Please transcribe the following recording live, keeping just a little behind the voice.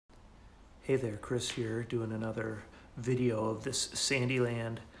Hey there, Chris here, doing another video of this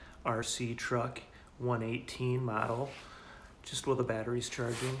SandyLand RC truck 118 model, just while the battery's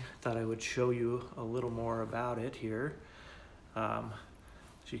charging. Thought I would show you a little more about it here. As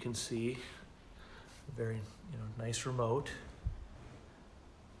you can see, very nice remote.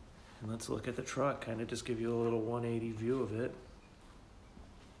 And let's look at the truck, kind of just give you a little 180 view of it.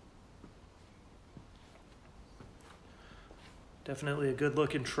 Definitely a good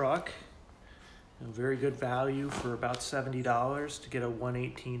looking truck. Very good value for about $70 to get a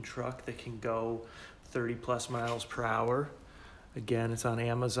 118 truck that can go 30 plus miles per hour. Again, it's on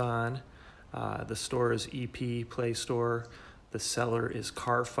Amazon. The store is EP Play Store. The seller is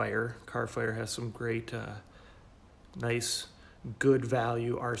CARFIRE. CARFIRE has some great, nice, good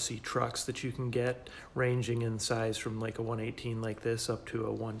value RC trucks that you can get, ranging in size from like a 118 like this up to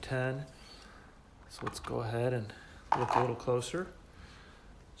a 110. So let's go ahead and look a little closer.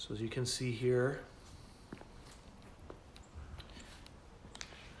 So as you can see here,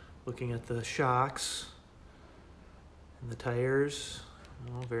 looking at the shocks and the tires,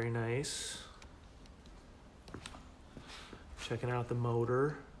 oh, very nice. Checking out the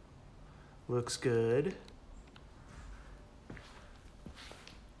motor, looks good.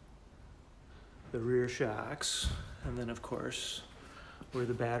 The rear shocks, and then of course where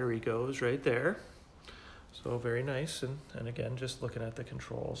the battery goes right there. So very nice, and again, just looking at the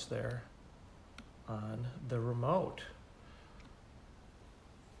controls there on the remote.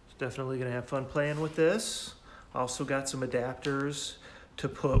 Definitely gonna have fun playing with this. Also got some adapters to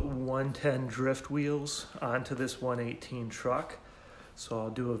put 110 drift wheels onto this 118 truck. So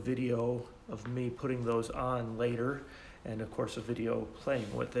I'll do a video of me putting those on later, and of course a video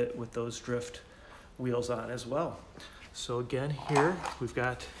playing with it with those drift wheels on as well. So again, here we've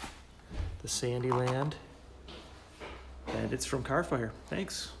got the SandyLand, and it's from CARFIRE.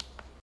 Thanks.